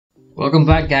Welcome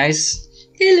back, guys.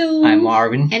 Hello! I'm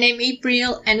Marvin. And I'm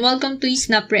April, and welcome to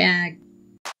Snap React.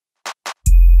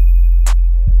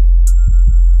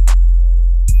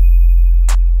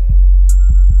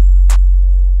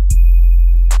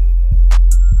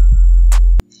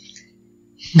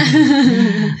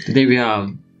 Today we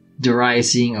have the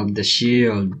rising of the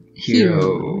Shield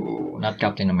hero, not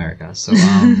Captain America.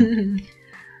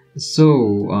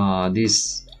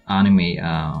 This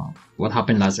anime, what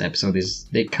happened last episode is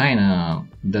they kind of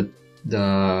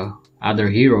the other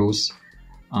heroes,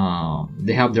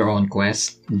 they have their own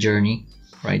quest journey,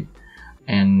 right?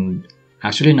 And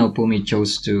actually, now Pumi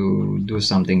chose to do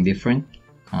something different,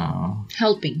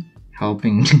 Helping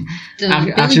helping. the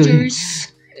Actually,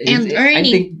 villagers and earning. I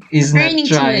think he's not earning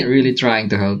to it. really trying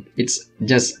to help. It's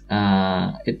just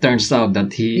it turns out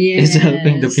that he is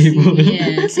helping the Yes, people.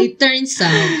 Yes, it turns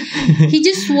out he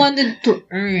just wanted to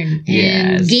earn and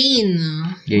Yes. gain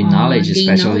Knowledge, gain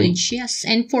especially. knowledge, yes,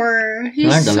 and for He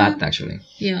his learned a lot actually.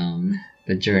 yeah,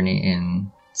 The journey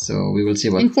in. So we will see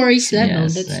what. and for his level,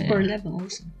 Yes, that's yeah. for level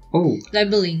also. Oh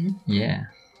Leveling. yeah,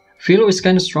 Philo is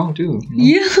kind of strong too.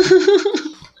 you know? Yeah.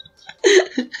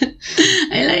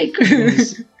 I like her.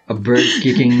 A bird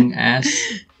kicking ass.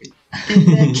 And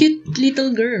a cute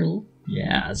little girl.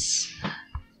 Yes.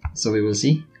 So we will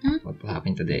see Hmm? what will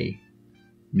happen today.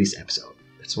 This episode.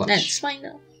 Let's watch. Let's find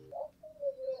out.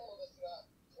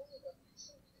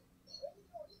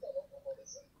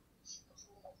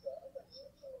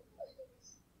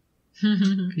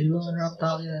 Philo and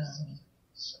Raptalia.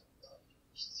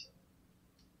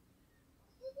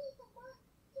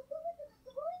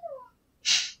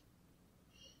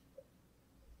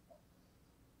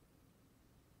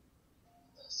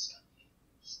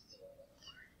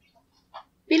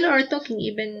 People are talking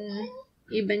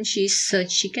even she's a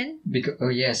chicken. Because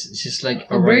yes, she's like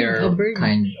A a, bird, rare a bird.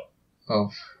 kind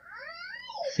of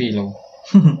Philo.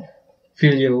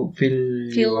 Filio.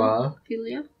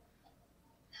 Philia.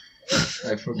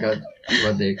 I forgot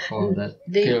what they call that.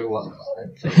 They- Philo.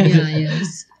 Yeah,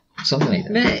 yes. Something like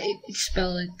that. But it's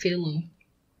spelled like philo.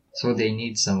 So they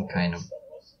need some kind of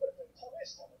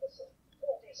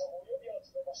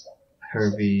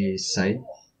herbicide.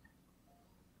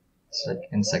 It's like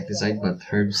insecticide, but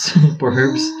herbs for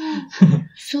herbs.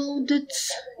 So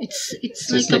that's it's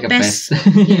So like, it's like a a pest. pest.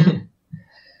 Yeah.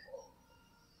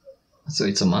 So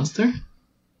it's a monster?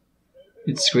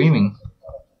 It's screaming.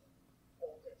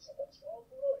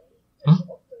 Huh?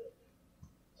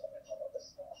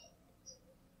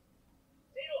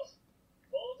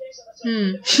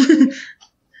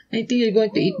 I think you're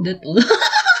going to eat that all.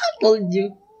 Told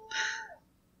you.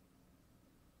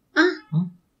 Ah. Huh?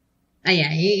 Ah, yeah,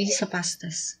 he's a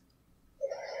pastas.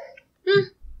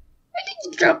 Why did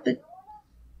you drop it?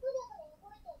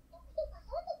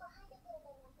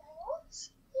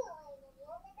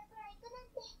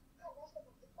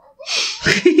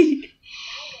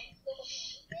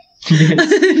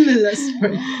 The last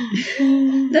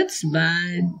part. That's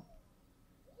bad.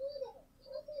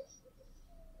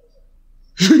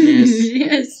 Yes.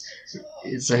 Yes.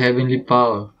 It's a heavenly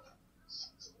power.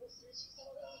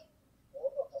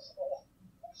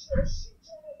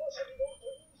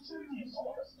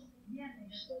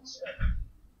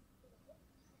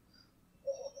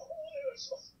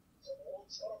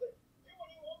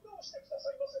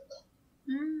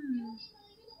 Mm.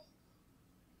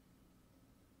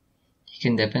 You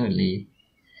can definitely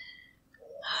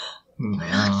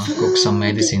cook some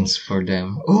medicines for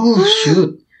them. Oh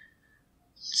shoot!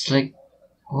 It's like,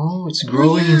 oh, it's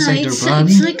growing Yeah, inside their it's,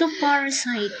 body. It's like a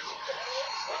parasite.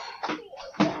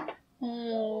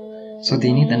 Oh. So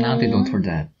they need an antidote for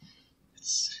that.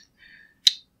 It's-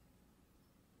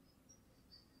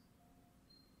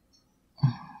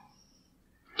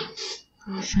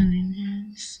 Potion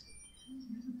enhance.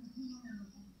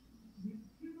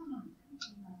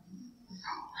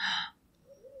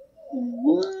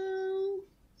 Wow.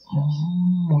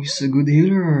 Oh, he's a good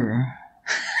healer.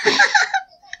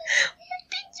 What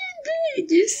did you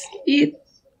do? Just eat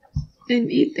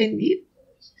and eat and eat.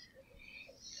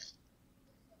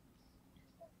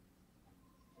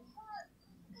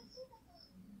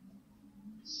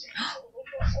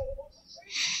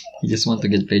 You just want to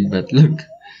get paid, but look,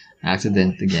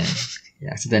 accident again. You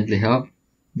accidentally help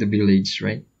the village,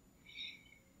 right?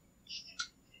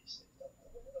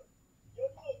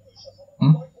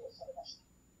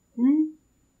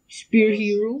 Spear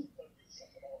hero.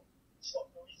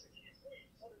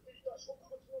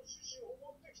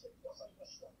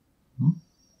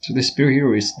 So the spear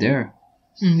hero is there.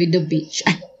 With the beach.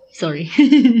 Sorry.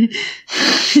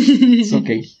 It's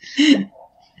okay.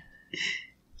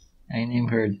 I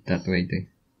named her that way too.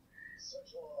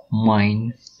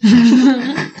 Mine.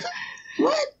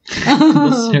 What?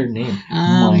 That's her name.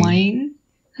 Mine.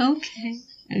 Okay.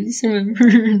 I just remember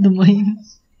the mine.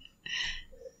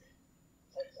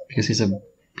 Because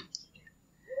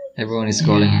everyone is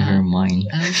calling her mine.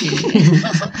 Okay.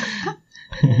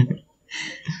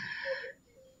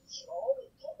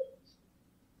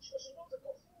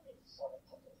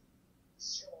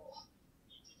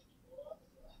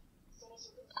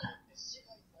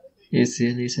 Is he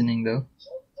listening though?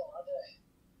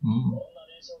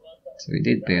 So he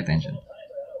did pay attention.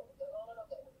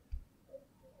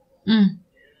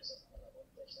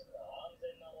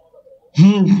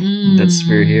 That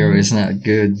spirit hero is not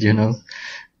good, you know.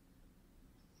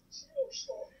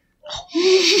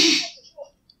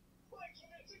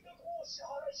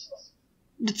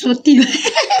 That's what you.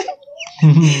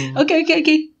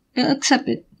 Okay. I'll accept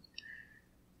it.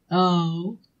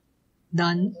 Oh,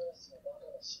 done.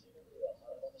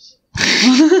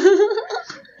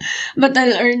 But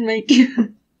I'll earn my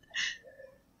cue.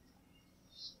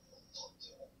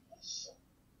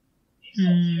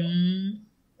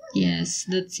 Yes,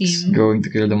 that's him. Going to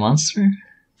kill the monster?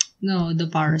 No, the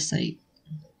parasite.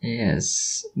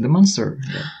 Yes, the monster.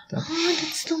 Oh,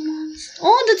 that's the monster.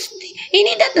 Oh, that's you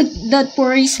need that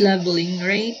Pori's leveling,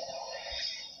 right?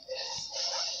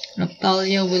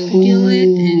 Raptalia will kill it,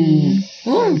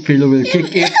 and Philo will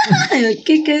kick it. I'll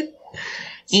kick it,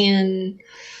 and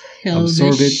he'll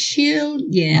Absorb the it. shield.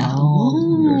 Yeah.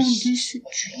 There's a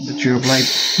tree. The tree of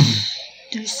life.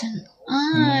 There's an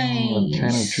eye. What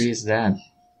kind of tree is that?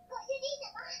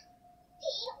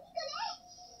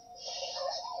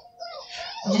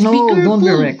 Just No, be careful. don't be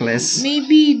reckless.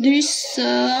 Maybe there's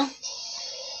air.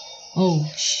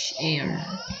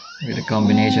 With a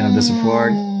combination of the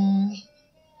support.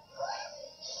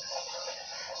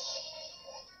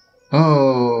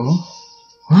 Oh,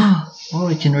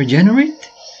 it can regenerate?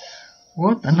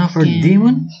 What? Another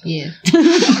demon? Yeah.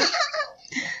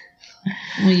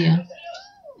 Oh yeah.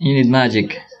 You need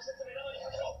magic.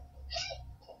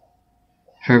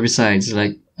 Herbicides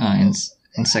like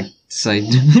insecticide.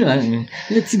 I mean,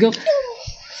 Let's go.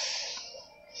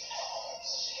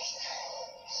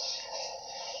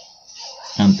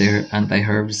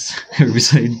 anti-herbs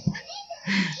herbicide.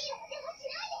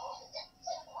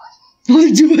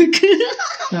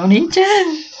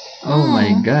 Noni-chan. Oh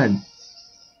my god.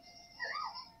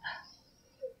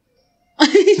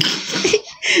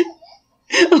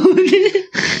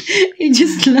 He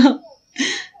just laughed.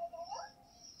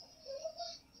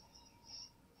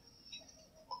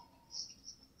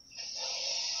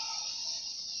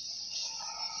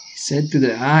 Said to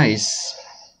the eyes.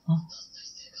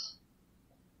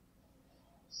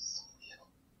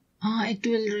 It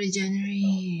will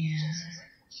regenerate.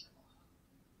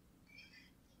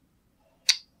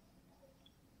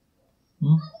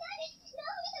 Hmm?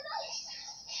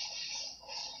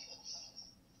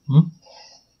 Hmm?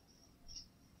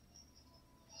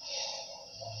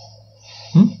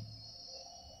 Hmm?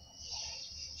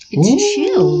 It's a Ooh.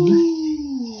 shield.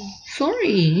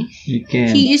 Sorry. You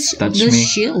can't He is touch the me.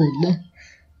 shield.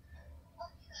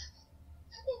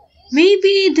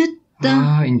 Maybe the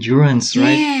Endurance,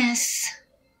 right? Yes.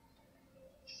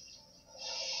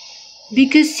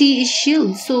 Because he is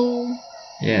shield, so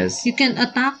Yes. you can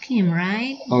attack him,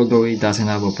 right? Although he doesn't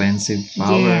have offensive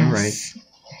power, Yes. right?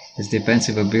 His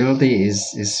defensive ability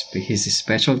is his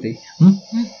specialty. Hmm?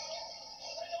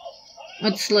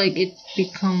 It's like it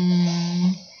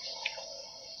become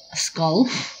a skull,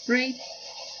 right?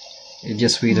 It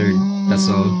just withered. That's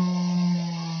all.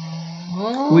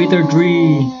 Oh.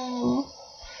 Withertree.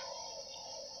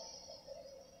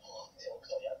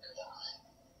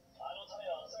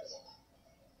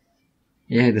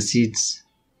 Yeah, the seeds.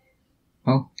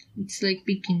 Oh, It's like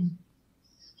picking.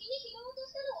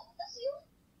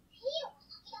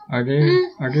 are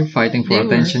they fighting for They were.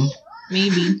 attention?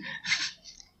 Maybe.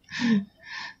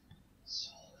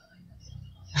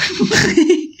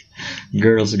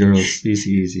 Girls,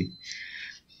 easy.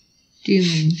 Do you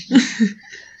mean?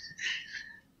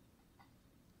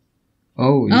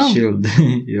 Oh, you shield.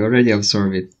 You already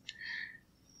absorb it.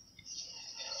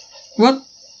 What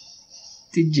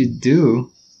did you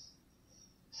do?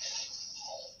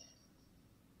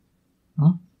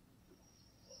 Huh?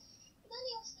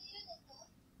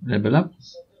 Level up?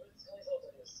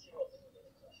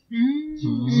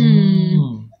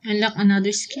 Unlock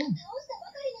another skill.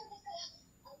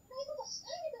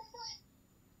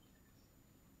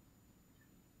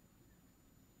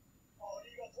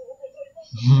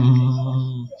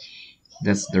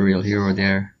 That's the real hero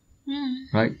there.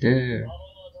 Right there.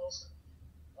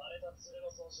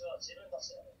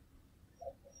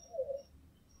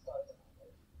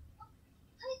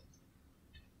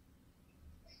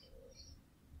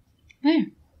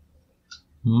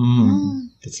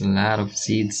 It's a lot of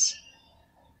seeds.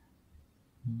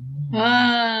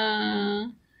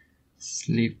 Ah.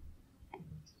 Sleep.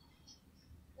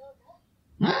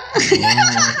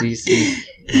 Oh, this is.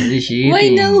 What is she Why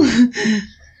eating? no?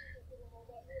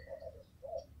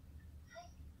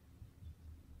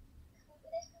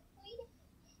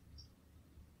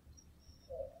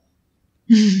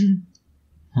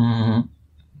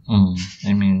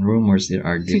 I mean, rumors there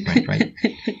are different, right?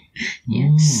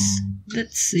 Yes.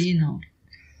 That's,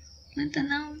 plant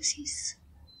analysis.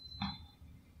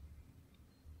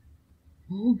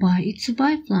 Oh, it's a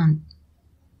plant.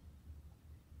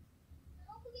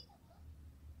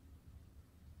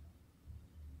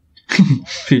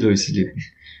 Philo is sleeping.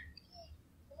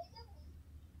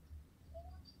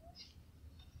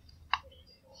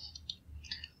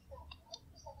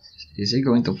 Is he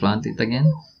going to plant it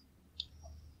again?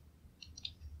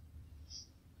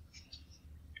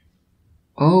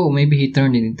 Oh, maybe he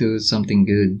turned it into something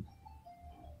good.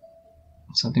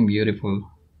 Something beautiful.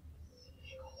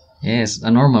 Yes, a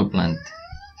normal plant.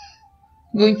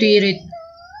 Going to eat it.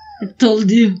 I told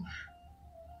you.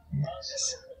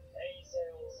 Yes.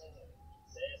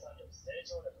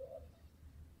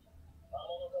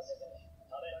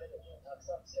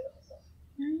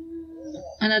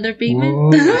 Another payment?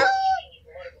 Whoa.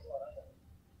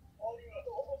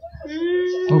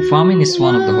 Oh, famine is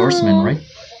one of the horsemen, right?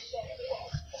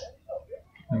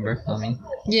 Remember famine?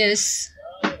 Yes.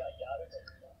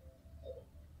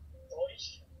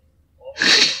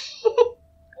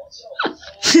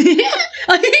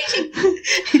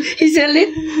 He sell it?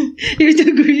 You would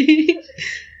agree?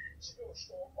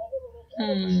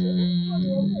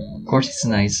 Of course, it's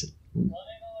nice.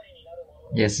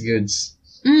 Yes, goods.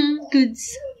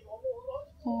 Goods.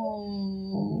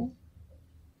 Oh.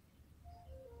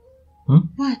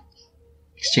 What?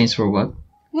 Exchange for what?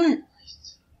 What?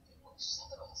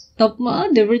 Top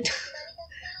they were.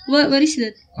 What is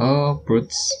that? Oh,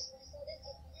 fruits.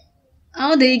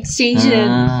 Oh, they exchanged it.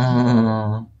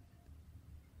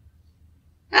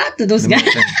 To those The guys.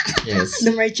 merchant. Yes.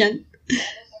 The merchant.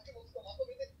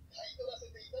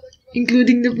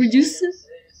 Including the producer.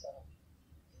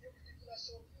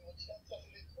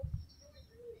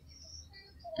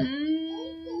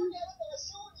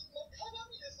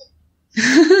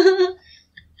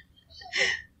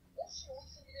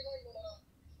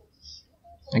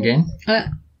 Again?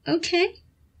 Okay.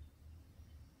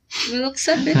 We'll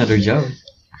accept it. Another job.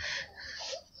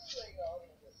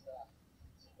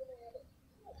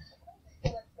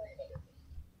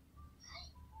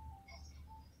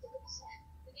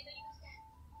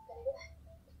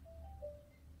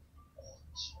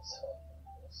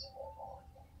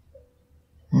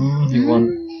 You want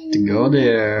to go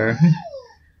there.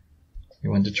 You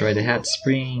want to try the hot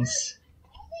springs.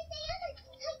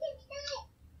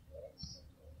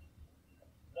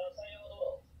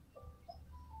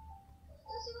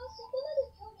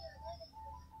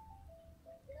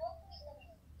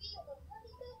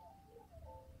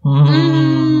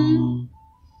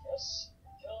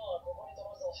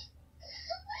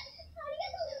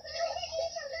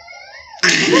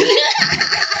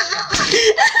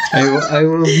 I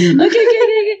love you. Okay.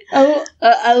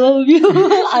 I love you.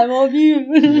 I love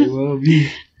you. I love you.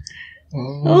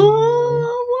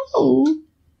 Oh, wow.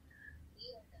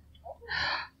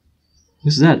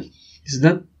 Who's that? Is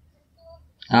that?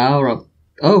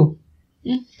 Oh.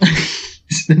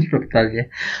 Is that Roctalia?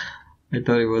 I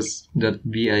thought it was that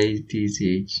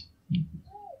BITCH.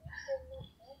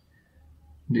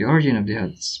 The origin of the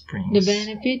hot springs. The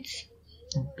benefits.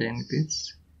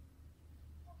 Benefits.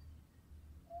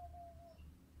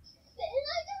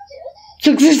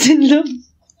 Success in love.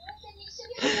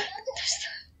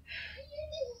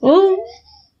 Oh,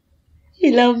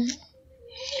 he loved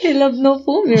no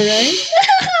phobia, right?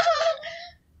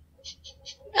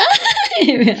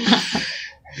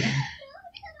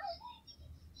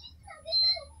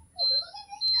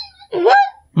 What?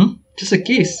 Just a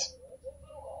kiss.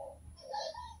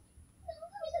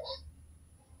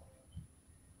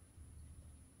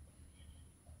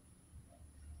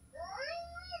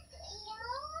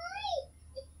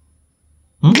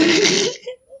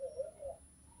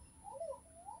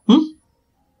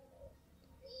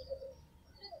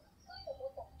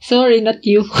 Sorry, not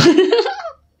you.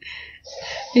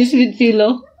 He's with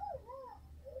Philo.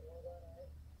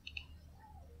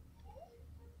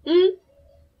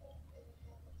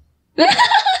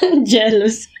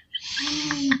 Jealous.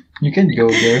 You can go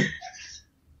there.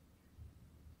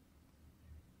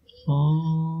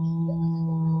 Oh,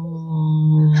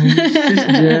 she's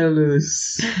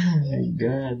jealous. Oh my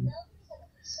god.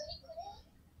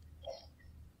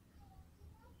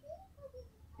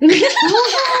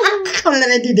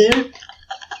 Already there.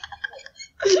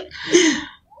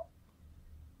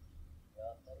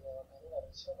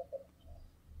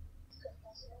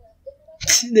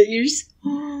 The ears.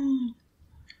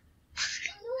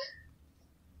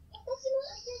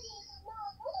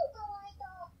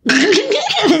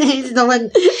 He's the one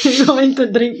who's going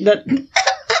to drink that.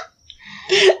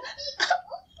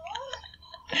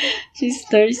 She's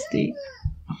thirsty.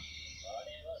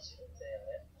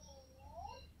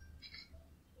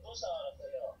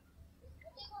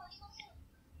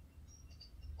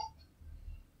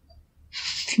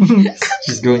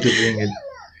 She's going to drink it.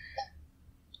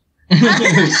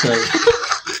 Sorry.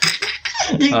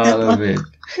 All of it.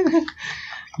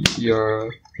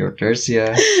 You're thirsty.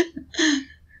 Yeah.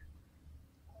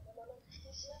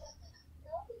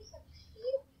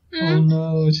 Oh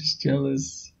no, she's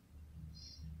jealous.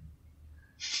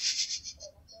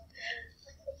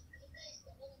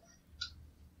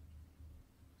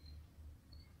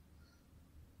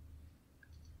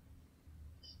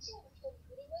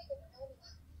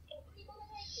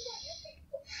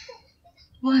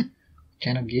 What?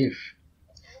 Kind of gift.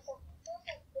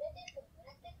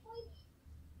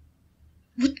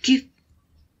 What gift?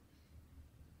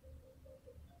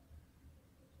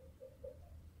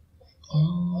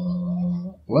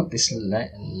 What is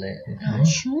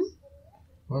Lashon?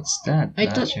 What's that? I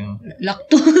thought Lashon?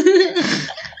 Lacto.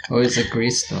 Oh, it's a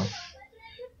crystal.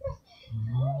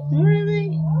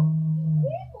 Really?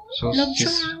 So Love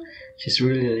she's charm. she's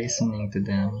really listening to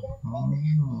them.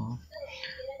 Oh.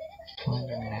 Find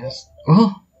a nest.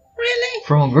 Oh, Really?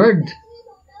 from a bird.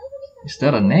 Is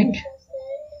that an egg?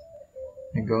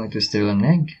 You're going to steal an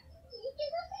egg.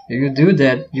 If you do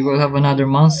that, you will have another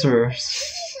monster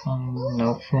from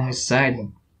his side,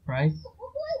 right?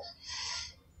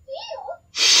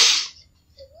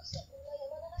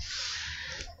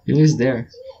 He is there.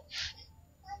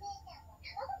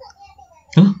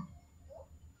 Huh?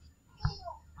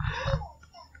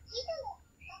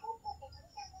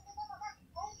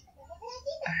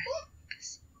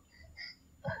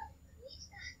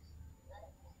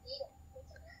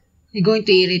 You're going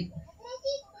to eat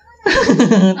it.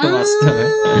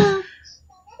 Tomato.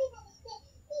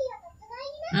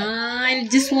 I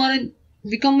just want to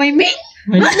become my mate.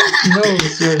 No,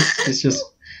 it's yours. It's just.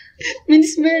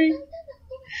 Miss Mary.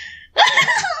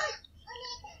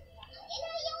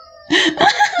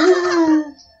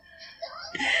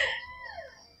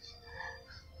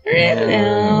 Really?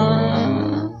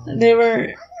 They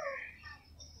were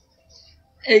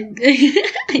egg.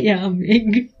 Yum,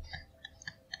 egg.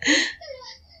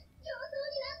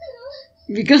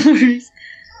 Because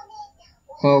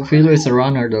Oh, Philo is a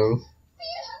runner though.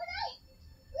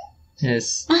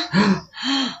 Yes.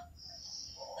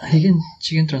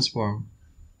 She can transform.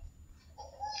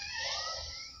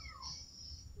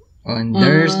 Oh, and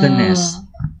there's the nest.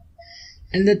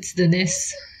 And that's the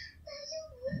nest.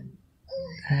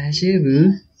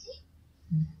 Shibu.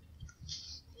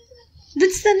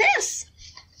 That's the nest.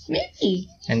 Maybe.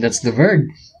 And that's the bird.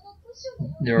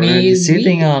 They're already Maybe.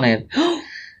 sitting on it.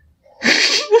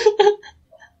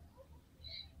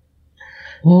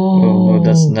 Oh, no,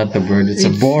 that's not the bird. It's a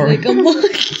boar. Like a boar.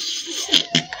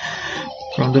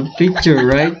 From the picture,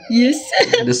 right? Yes.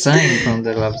 The sign from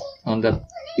the left on that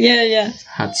Yeah.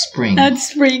 hot spring. Hot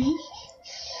spring.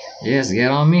 Yes, get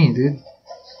on me, dude.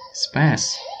 It's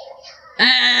fast.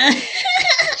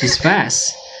 She's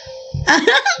fast.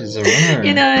 She's a runner.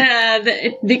 You know,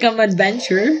 it become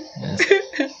adventure. Yes.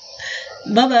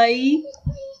 Bye-bye.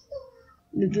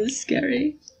 That was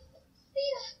scary.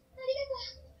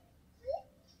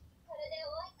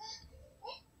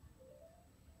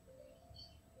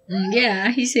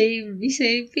 Yeah, he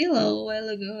saved Philo a while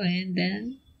ago, and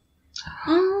then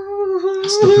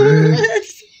It's the bird.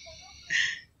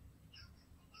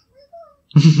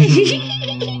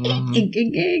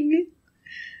 egg.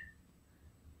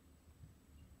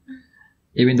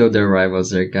 Even though they're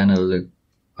rivals, they kind of look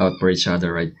out for each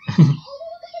other, right?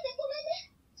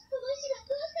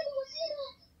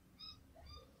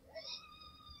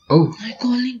 Oh, I'm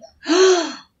calling.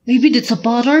 Maybe that's a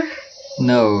butter.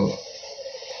 no.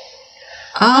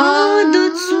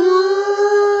 That's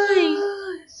why.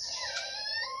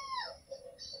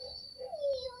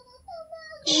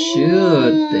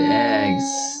 Shoot the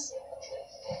eggs.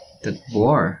 That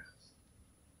boar.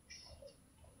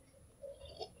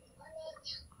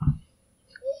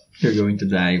 You're going to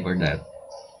die for that.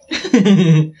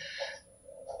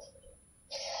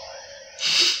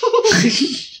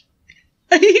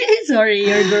 Sorry,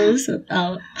 your girl's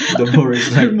out. The boar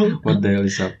is like, what the hell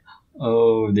is up?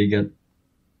 Oh, they got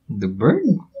the bird?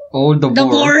 Oh, the The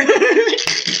boar. boar.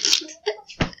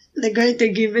 They're going to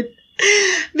give it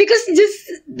because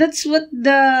just that's what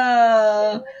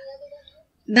the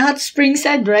hot spring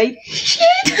said, right?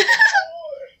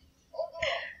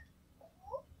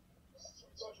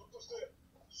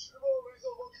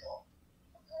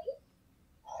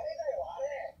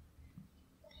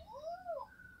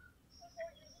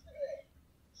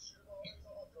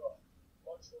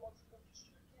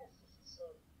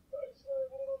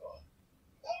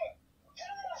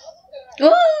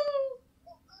 Oh,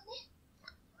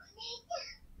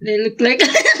 they look like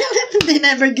they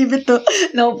never give it to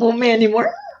no Pumi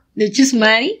anymore. They choose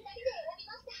Manny.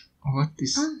 What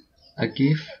is a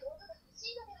gift?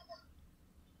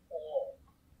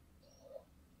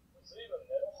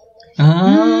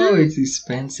 Oh, it's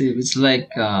expensive. It's like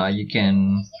you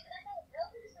can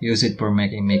use it for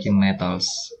making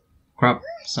metals. Craft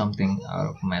something out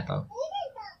of metal.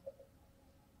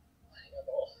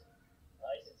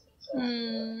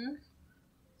 Mm.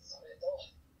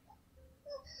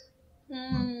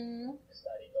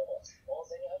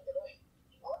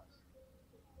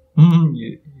 Mm.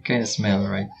 You kind of smell,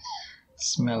 right?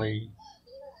 Smelly.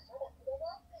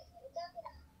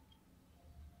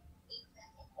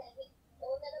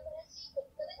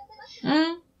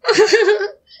 Mm.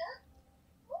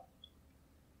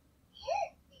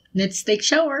 Let's take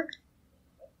shower.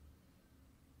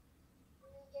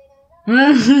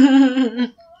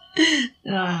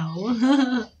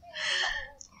 Wow.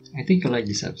 I think I like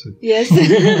this episode. Yes.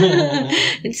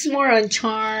 It's more on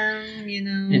charm, you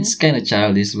know. It's kind of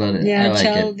childish, but Yeah, I like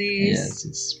childish. it. Yes,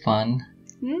 it's fun.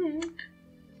 Mm.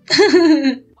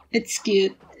 It's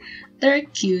cute. They're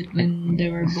cute when they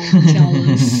were both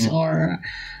jealous or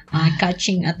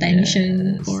catching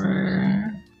attention Yes.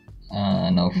 for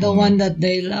No, the one that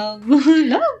they love.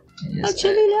 Love. Yes,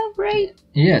 Actually, love, right?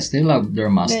 yes, they love their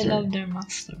master, They love their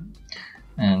master.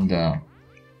 and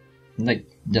like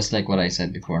just like what I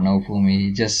said before, no Fumi,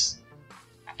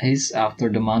 he's after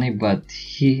the money, but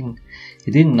he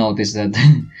didn't notice that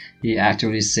he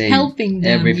actually saved Helping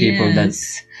them, every people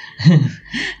yes.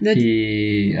 That-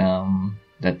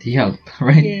 that he helped,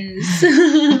 right? Yes.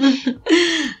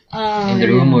 And the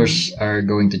rumors are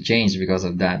going to change because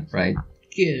of that, right?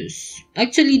 Yes.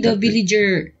 Actually, the That-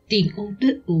 villager think,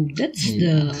 that's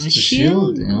Yeah, the it's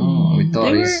shield. Oh, we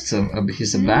thought They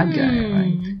he's a bad guy,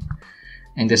 right?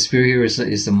 And the spear here is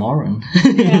a moron.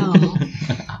 Yeah.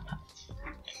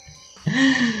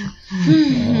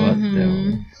 What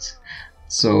the?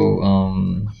 So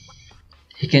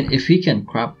if he can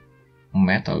craft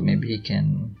metal, maybe he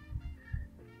can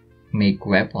make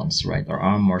weapons, right, or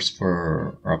armors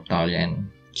for Raptalia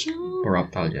and for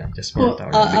Raptalia, just for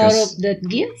Raptalia. Out of that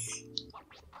gift?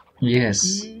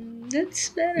 Yes, That's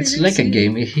better. it's That's like a good.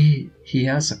 game. He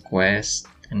has a quest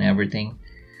and everything,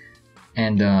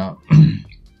 and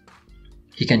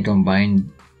he can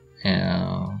combine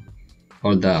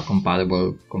all the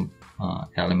compatible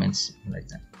elements like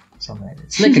that. Something like that.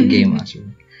 It's like a game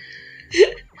actually.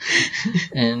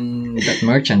 And that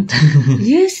merchant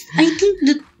Yes, I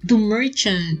think the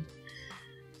merchant.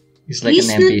 is like He's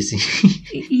an NPC.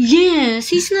 Yes,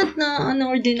 he's not an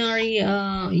ordinary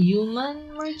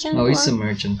human merchant. No, he's or- a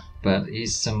merchant, but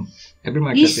every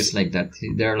merchant He's- is like that.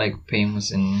 They're like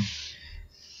famous in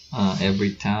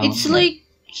every town. It's like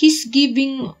he's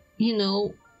giving,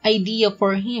 idea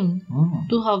for him Oh.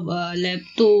 to have a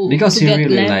to Because to he get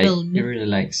really leveled.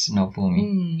 likes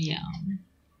Nofumi. Yeah.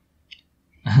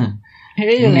 He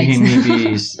really likes.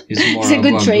 Maybe is more He's a of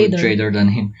good a trader. good trader than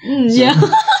him. So- Yeah.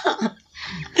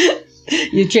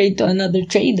 You trade to another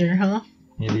trader, huh?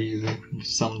 Maybe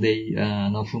someday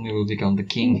Nofumi will become the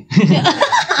king,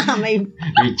 Maybe.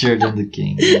 richer than the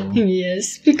king. You know?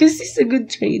 Yes, because he's a good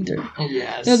trader.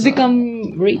 Yes. He'll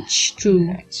become rich through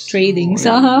Yes. trading.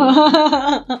 So,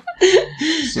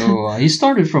 So he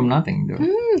started from nothing, though.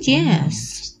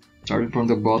 yes. Started from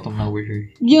the bottom. Now we're here.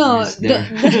 Yeah. He's there.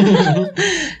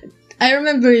 I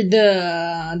remember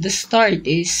the start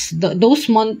is those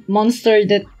monster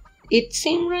that eats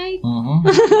him, right?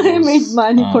 I made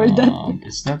money for that.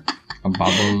 Is that a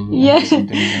bubble? Yeah. Or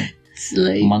something like that? It's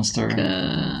like Monster.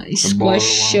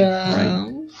 squash one,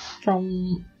 right?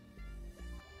 from.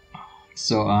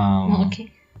 So Okay.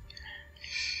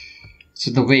 So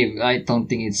the wave, I don't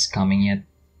think it's coming yet,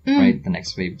 Mm. right? The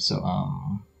next wave. So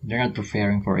they're not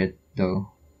preparing for it though,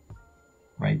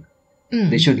 right? Mm.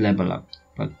 They should level up,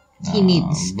 but He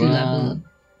needs to but level up.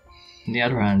 On the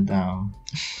other hand,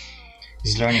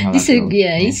 he's learning a lot. This though.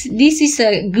 this is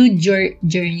a good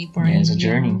journey for him. Yeah, it's a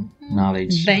journey,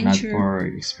 knowledge, Adventure. not for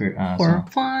experience, For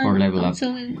fun. for level up. also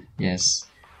Yes,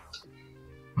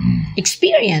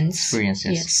 experience. experience.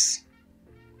 Yes. Yes.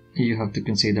 You have to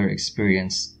consider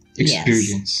experience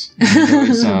experience. It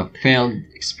was a failed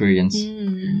experience.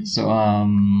 So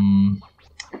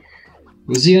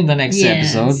we'll see you in the next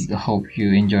episode. Hope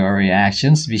you enjoy our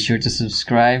reactions. Be sure to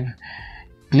subscribe,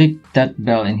 click that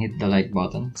bell, and hit the like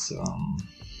button. So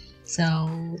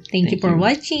thank you for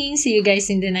watching. See you guys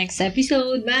in the next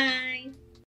episode. Bye.